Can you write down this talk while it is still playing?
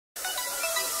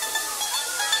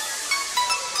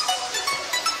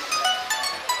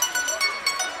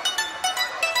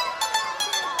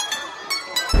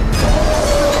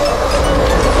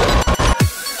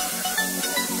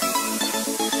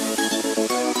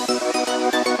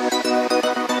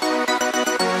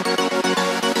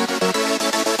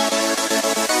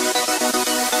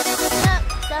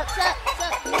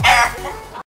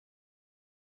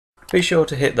be sure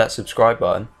to hit that subscribe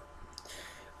button.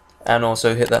 And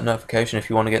also hit that notification if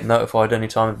you want to get notified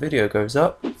anytime a video goes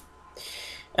up.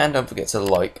 And don't forget to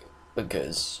like,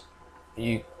 because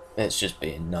it's just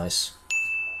being nice.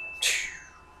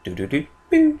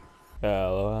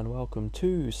 Hello and welcome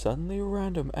to Suddenly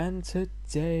Random, and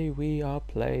today we are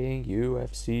playing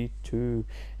UFC 2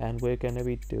 and we're going to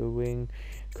be doing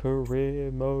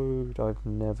career mode. I've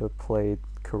never played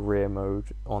career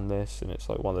mode on this, and it's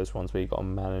like one of those ones where you got to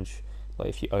manage, like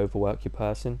if you overwork your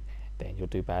person then you'll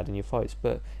do bad in your fights.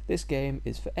 But this game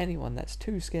is for anyone that's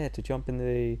too scared to jump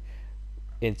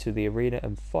into the arena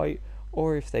and fight,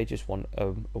 or if they just want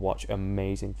to watch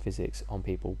amazing physics on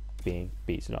people being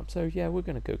beaten up. So yeah, we're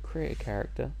going to go create a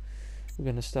character. We're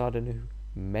going to start a new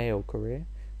male career,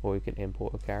 or we can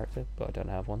import a character, but I don't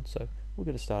have one, so we're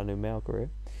going to start a new male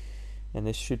career. And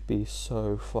this should be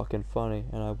so fucking funny,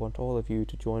 and I want all of you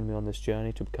to join me on this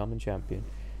journey to become a champion.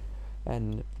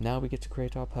 And now we get to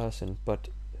create our person, but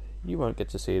you won't get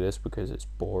to see this because it's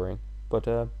boring, but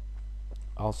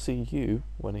I'll see you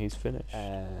when he's finished.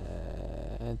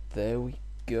 And there we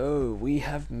go. We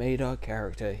have made our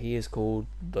character. He is called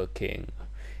The King.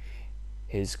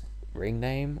 His ring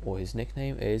name or his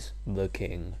nickname is The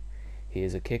King. He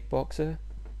is a kickboxer.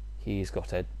 He's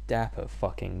got a dapper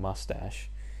fucking mustache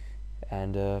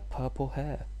and purple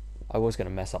hair. I was going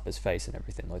to mess up his face and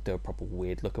everything, like do a proper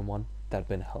weird looking one. That'd have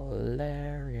been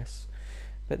hilarious.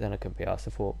 But then I couldn't be asked.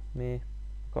 I thought, meh,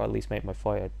 I've got to at least make my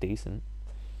fighter decent.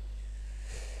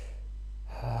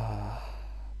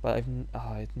 But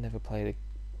I've never played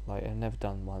I've never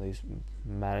done one of these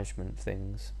management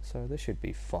things, so this should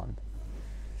be fun.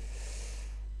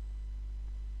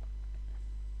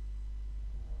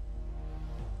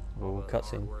 Oh,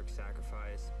 cutscene. Work,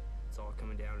 sacrifice. It's all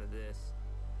coming down to this.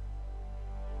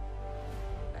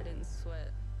 I didn't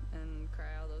sweat and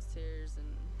cry all those tears and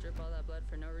drip all that blood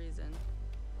for no reason.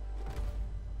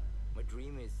 My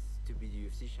dream is to be the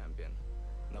UFC champion.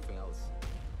 Nothing else.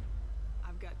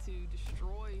 I've got to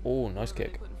destroy. Oh, nice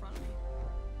kick. They put in front of me.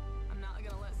 I'm not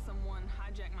gonna let someone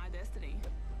hijack my destiny.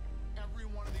 Every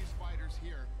one of these fighters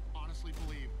here honestly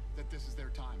believe that this is their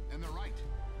time, and they're right.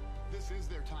 This is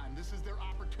their time. This is their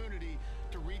opportunity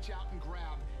to reach out and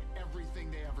grab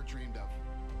everything they ever dreamed of.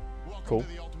 Welcome to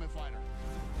the Ultimate Fighter.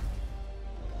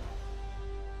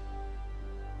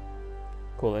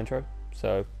 Cool intro.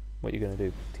 So, what are you going to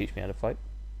do? Teach me how to fight?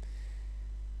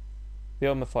 The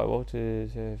Ultimate Fight World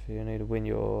is if you need to win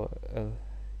your...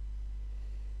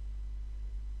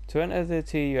 to enter the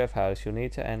TUF house, you'll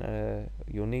need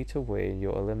to win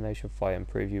your elimination fight and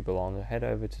prove you belong. Head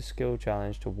over to Skill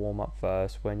Challenge to warm up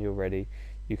first. When you're ready,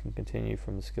 you can continue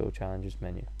from the Skill Challenges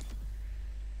menu.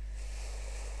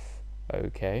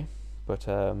 Okay, but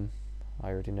I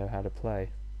already know how to play.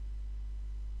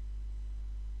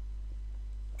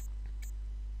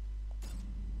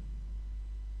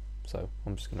 So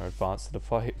I'm just going to advance to the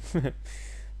fight.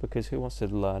 Because who wants to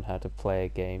learn how to play a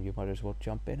game? You might as well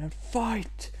jump in and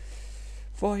fight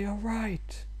for your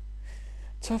right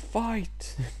to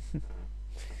fight.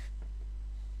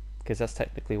 Because that's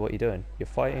technically what you're doing. You're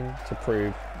fighting to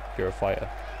prove you're a fighter.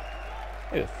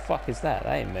 Who the fuck is that?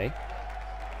 That ain't me.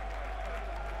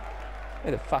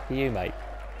 Who the fuck are you, mate?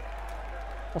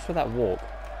 What's with that walk?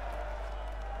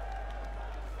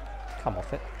 Come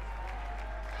off it.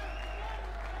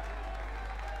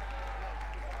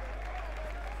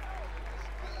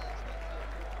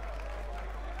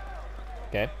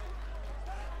 Okay.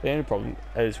 The only problem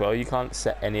as well, you can't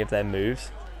set any of their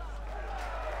moves.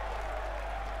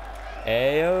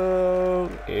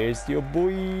 Heyo, here's your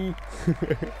boy.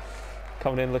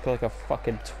 Coming in looking like a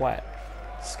fucking twat.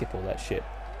 Skip all that shit.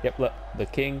 Yep, look, the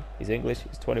king, he's English,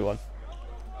 he's 21.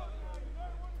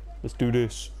 Let's do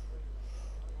this.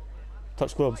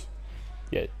 Touch gloves.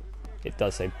 Yeah, it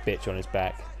does say bitch on his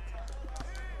back.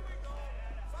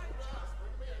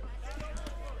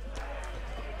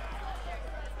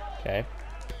 Okay.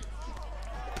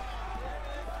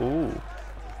 Ooh.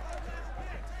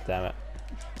 Damn it.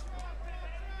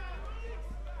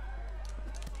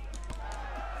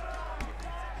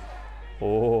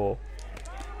 Oh.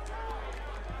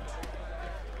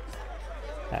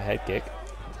 That head kick.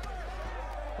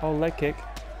 Oh, leg kick.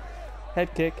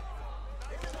 Head kick.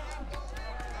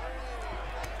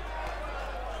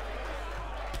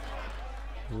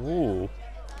 Ooh.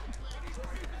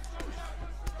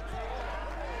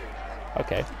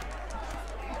 Okay.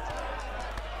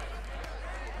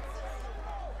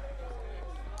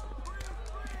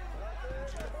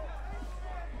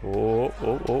 Oh,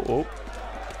 oh, oh, oh.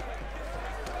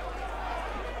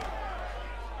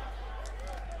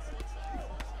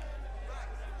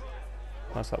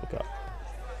 Nice uppercut.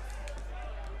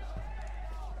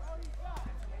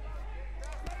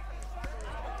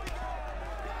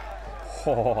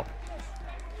 Oh.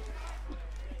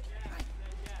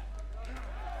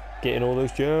 Getting all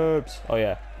those jabs. Oh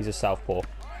yeah, he's a southpaw.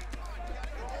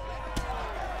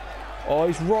 Oh,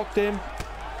 he's rocked him.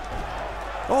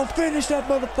 Oh, finish that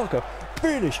motherfucker.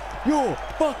 Finish your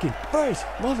fucking face,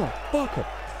 motherfucker.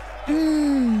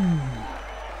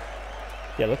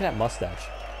 Yeah, look at that mustache.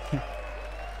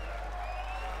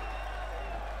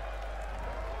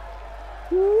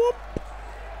 Whoop.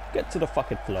 Get to the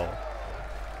fucking floor.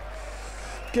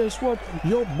 Guess what?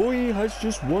 Your boy has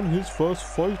just won his first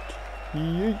fight.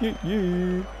 Yeah, yeah,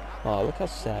 yeah. Oh, look how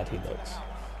sad he looks.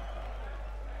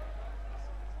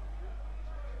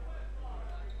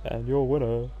 And your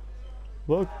winner,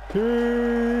 the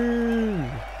King!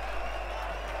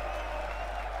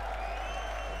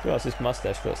 To be honest, this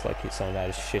mustache looks like someone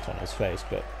had his shit on his face,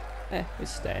 but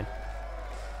it's staying.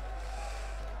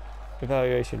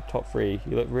 Evaluation top 3.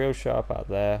 You look real sharp out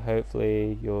there.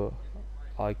 Hopefully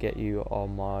I get you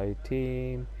on my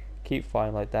team. Keep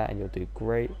fighting like that and you'll do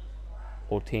great.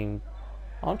 Or team...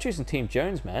 I'm choosing Team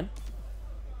Jones, man.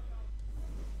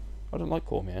 I don't like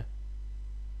Cormier.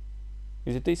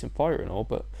 He's a decent fighter and all,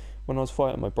 but when I was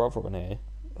fighting my brother on here,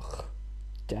 ugh,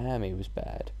 damn, he was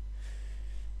bad.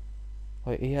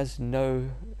 Like, he has no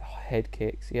head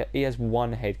kicks. Yeah, he has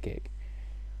one head kick.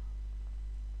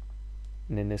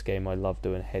 And in this game, I love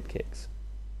doing head kicks.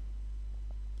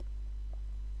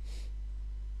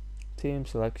 Team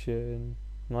selection.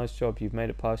 Nice job. You've made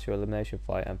it past your elimination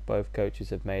fight, and both coaches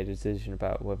have made a decision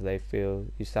about whether they feel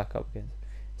you stack up against.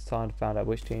 It's time to find out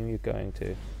which team you're going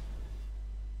to.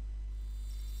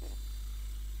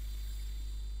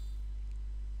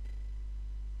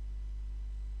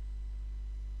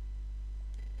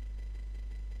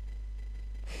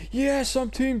 Yes,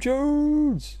 I'm Team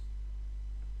Jones!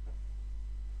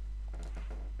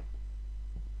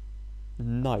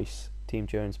 Nice. Team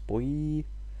Jones, boy.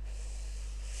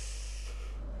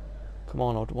 Come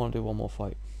on, I want to do one more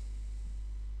fight.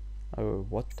 Oh,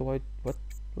 what?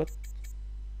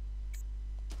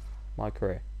 My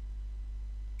career.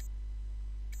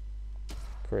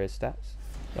 Career stats?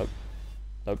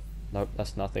 Nope,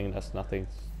 that's nothing,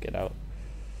 Get out.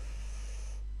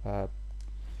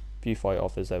 View fight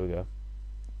offers, there we go.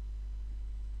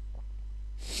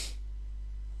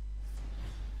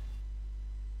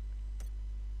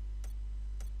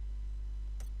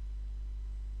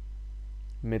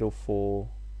 Middle 4,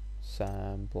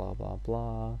 Sam, blah blah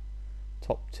blah.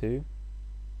 Top 2.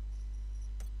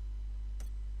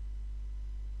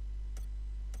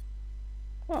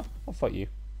 Oh, I'll fight you.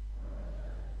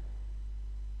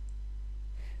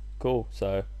 Cool,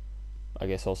 so I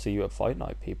guess I'll see you at fight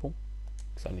night, people.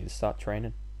 Because I need to start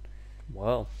training.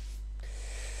 Well,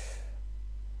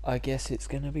 I guess it's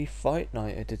gonna be fight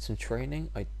night. I did some training.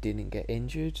 I didn't get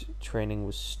injured. Training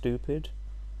was stupid.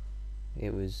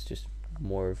 It was just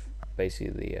more of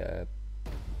basically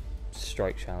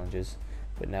strike challenges.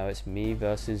 But now it's me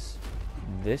versus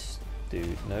this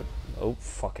dude. Nope. Oh,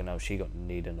 fucking hell, she got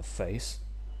kneed in the face.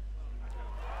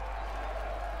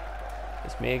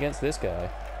 It's me against this guy.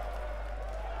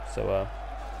 So,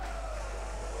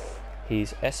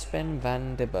 he's Espen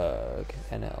van den Berg,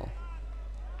 NL.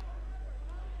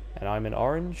 And I'm in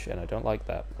orange, and I don't like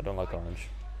that. I don't like orange.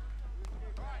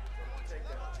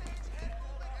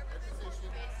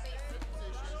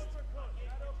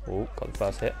 Oh, got the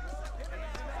first hit.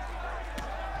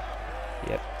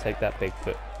 Yep, take that,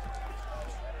 Bigfoot.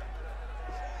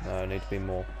 No, I need to be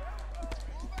more.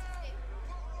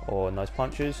 Oh, nice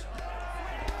punches.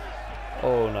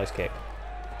 Oh, nice kick.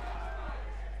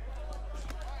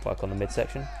 Work on the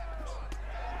midsection.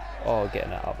 Oh,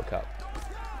 getting that uppercut.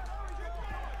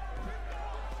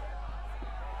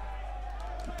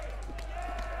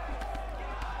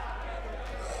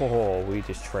 Oh, we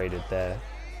just traded there.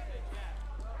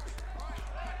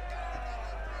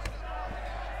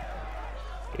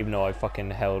 Even though I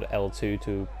fucking held L2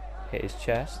 to hit his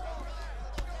chest.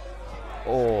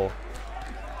 Oh.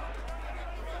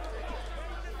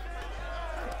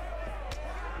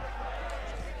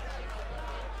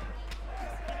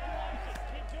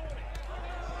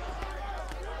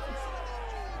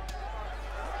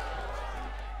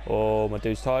 Oh, my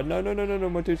dude's tired. No,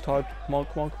 my dude's tired. Come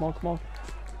on.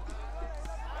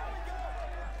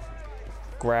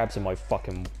 Grabs are my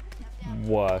fucking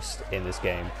worst in this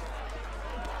game.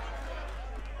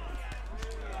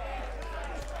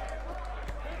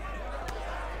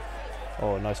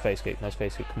 Oh, nice face kick,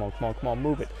 Come on,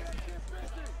 move it.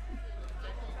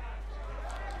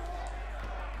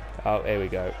 Oh, here we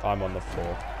go. I'm on the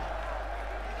floor.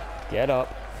 Get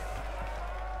up.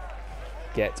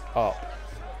 Get up.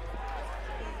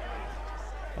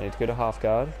 I need to go to half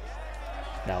guard.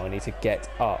 Now I need to get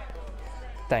up.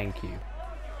 Thank you.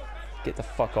 Get the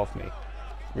fuck off me.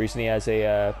 Reason he has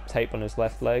a tape on his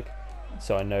left leg,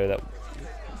 so I know that,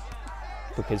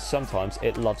 because sometimes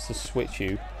it loves to switch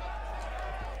you.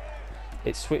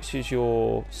 It switches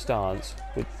your stance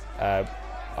with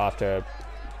after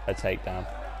a takedown.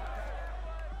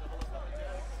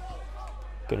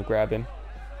 Gonna grab him.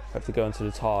 Have to go into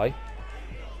the tie.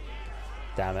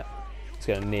 Damn it. It's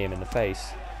gonna knee him in the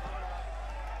face.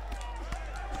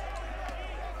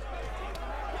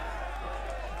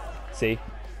 See?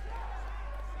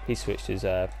 He switched his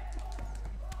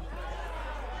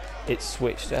it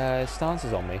switched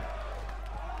stances on me.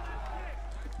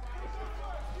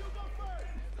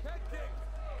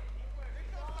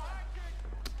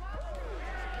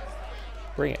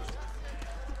 Bring it.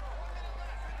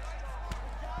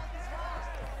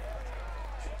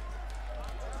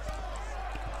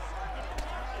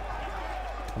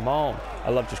 Come on. I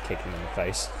love just kicking him in the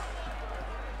face.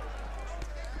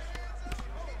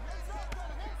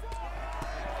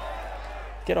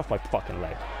 Get off my fucking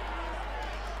leg.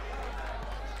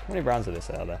 How many rounds of this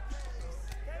are there?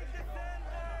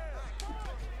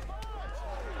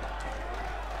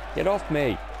 Get off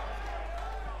me!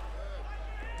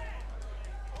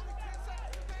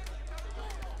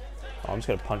 Oh, I'm just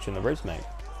gonna punch you in the ribs, mate.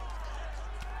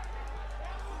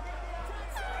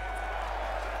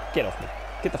 Get off me.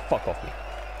 Get the fuck off me.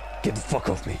 Get the fuck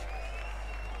off me.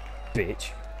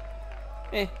 Bitch.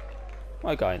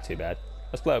 My guy ain't too bad.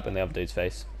 Let's blow up in the other dude's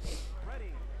face.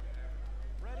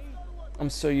 I'm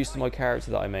so used to my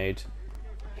character that I made.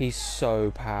 He's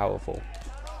so powerful.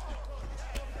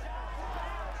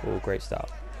 Oh, great start.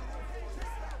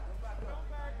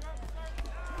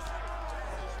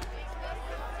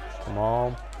 Come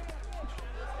on.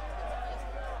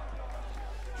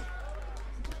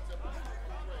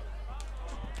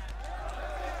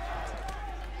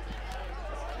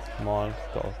 Come on,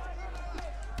 go.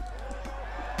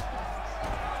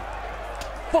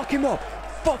 Fuck him up!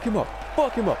 Fuck him up!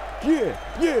 Fuck him up! Yeah!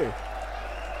 Yeah!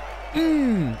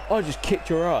 I just kicked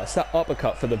your ass. That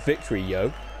uppercut for the victory,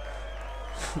 yo.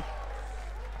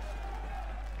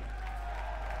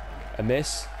 A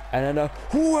miss, and then a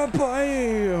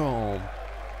wha-bam!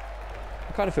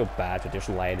 I kind of feel bad for just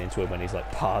laying into him when he's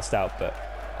like passed out, but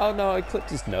oh no, I clipped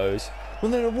his nose.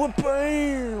 And then a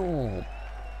wha-bam!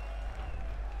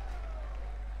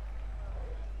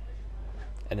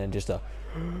 And then just a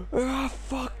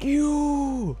fuck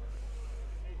you!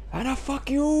 And a fuck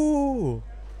you!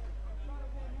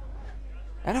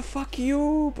 And a fuck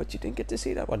you! But you didn't get to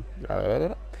see that one.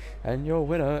 And your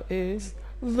winner is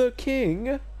the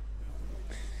king.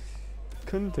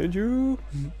 Continue.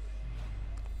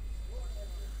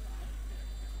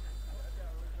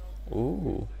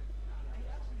 Ooh.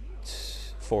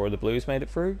 4 of the blues made it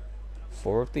through.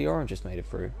 4 of the oranges made it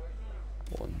through.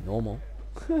 Or normal.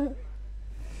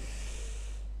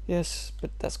 Yes,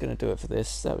 but that's going to do it for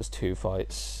this. That was 2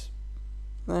 fights.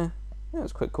 That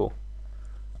was quite cool.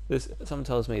 Someone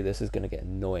tells me this is going to get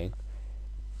annoying.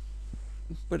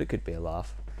 But it could be a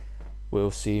laugh.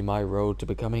 We'll see my road to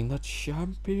becoming the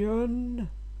champion.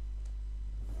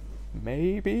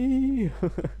 Maybe.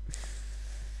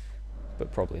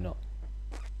 But probably not.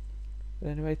 But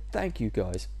anyway, thank you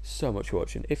guys so much for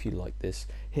watching. If you like this,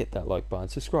 hit that like button,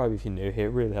 subscribe if you're new here,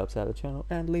 it really helps out the channel,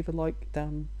 and leave a like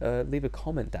down, leave a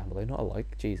comment down below, not a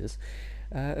like, Jesus,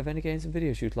 of any games and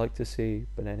videos you'd like to see.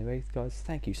 But anyway, guys,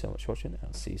 thank you so much for watching, and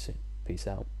I'll see you soon. Peace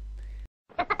out.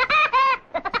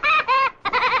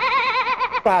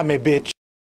 Bye me, bitch.